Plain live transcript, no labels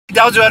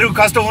दाजुहरु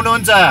कस्तो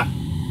हुनुहुन्छ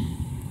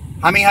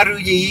हामीहरु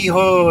यही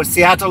हो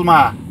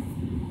सियाटलमा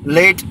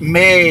late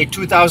May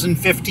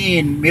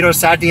 2015 मेरो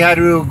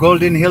साथीहरु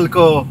गोल्डन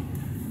हिलको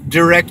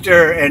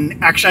director and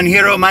action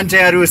hero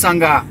मान्छेहरु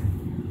सँग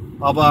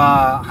अब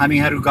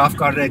हामीहरु गफ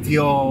गर्दै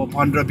थियो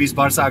 15-20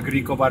 वर्ष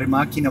अगाडिको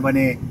बारेमा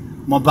किनभने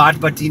म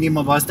बाटपट्टि नि म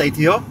बस्दै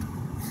थियो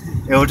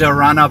एउटा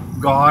रनअप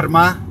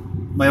घरमा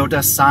म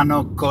एउटा सानो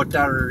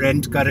कोठा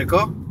रेन्ट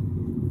गरेको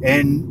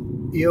and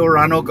यो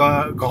रानो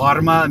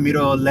घरमा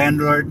मेरो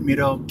ल्यान्डलर्ड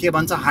मेरो के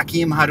भन्छ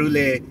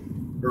हाकिमहरुले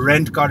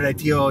रेन्ट गर्दै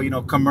थियो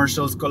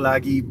कमर्शियल्स को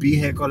लागि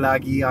बिहेको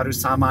लागि अरु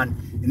सामान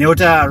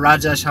एउटा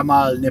राजेश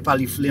हमाल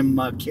नेपाली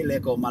फिल्ममा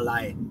खेलेको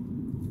मलाई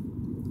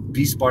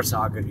 20 वर्ष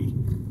अगाडि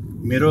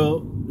मेरो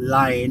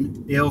लाइन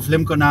यो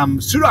फिल्मको नाम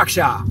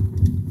सुरक्षा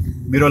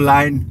मेरो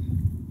लाइन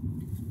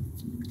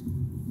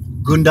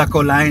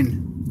गुण्डाको लाइन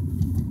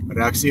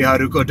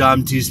रक्सीहरुको दाम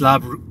 30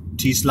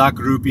 लाख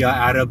रुपियाँ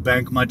अरब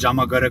बैंकमा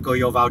जम्मा गरेको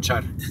यो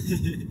voucher.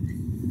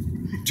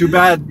 Too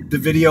bad the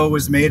video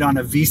was made on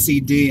a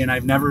VCD and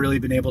I've never really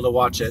been able to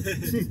watch it.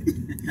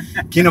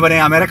 किनभने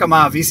अमेरिकामा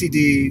VCD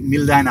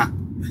मिल्दैन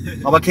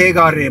अब के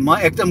गरे म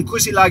एकदम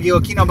खुसी लाग्यो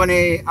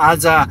किनभने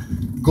आज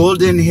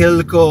गोल्डन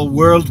हिलको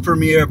वर्ल्ड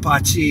प्रिमियर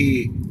पछि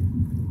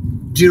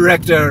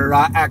डाइरेक्टर र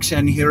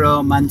एक्सन हिरो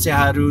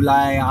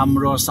मान्छेहरुलाई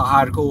हाम्रो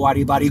शहरको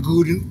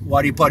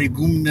वरिपरि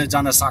घुम्न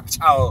जान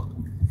सक्छौ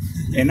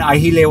and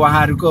अहिले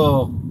उहाँहरुको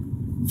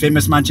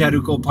फेमस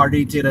मान्छेहरुको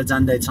पार्टीतिर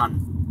जाँदै छन्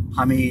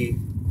हामी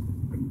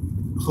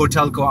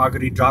होटलको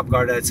अगाडि ड्रप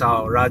गर्दै छौ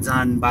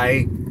राजन भाइ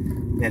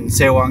and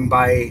सेवाङ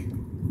भाइ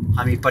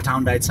हामी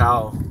पठाउँदै छौ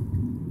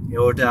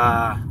एउटा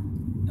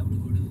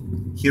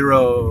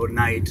हिरो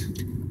नाइट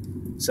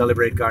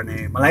सेलिब्रेट गर्ने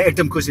मलाई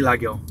एकदम खुसी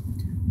लाग्यो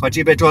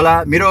पछि भेटौँला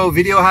मेरो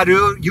भिडियोहरु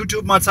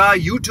युट्युबमा छ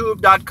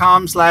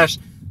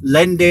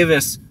youtube.com/Len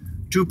Davis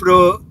थुप्रो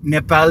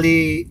नेपाली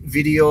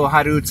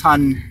भिडियोहरु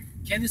छन्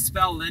Can you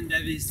spell Len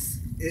Davis?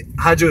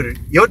 हजुर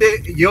यो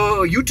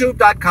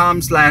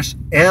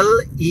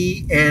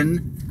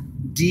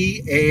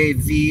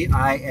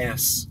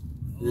youtube.com/LenDavis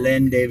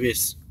Len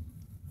Davis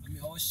हामी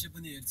अवश्य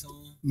पनि हेर्छौं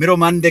मेरो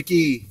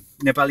मनदेखि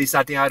नेपाली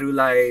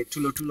साथीहरुलाई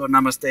ठुलो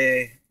नमस्ते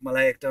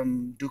मलाई एकदम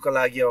दुःख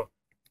लाग्यो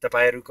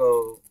तपाईहरुको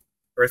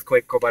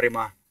earthquake को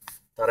बारेमा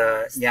तर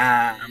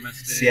यहाँ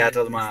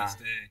सियाटलमा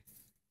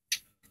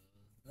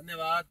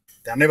धन्यवाद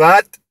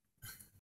धन्यवाद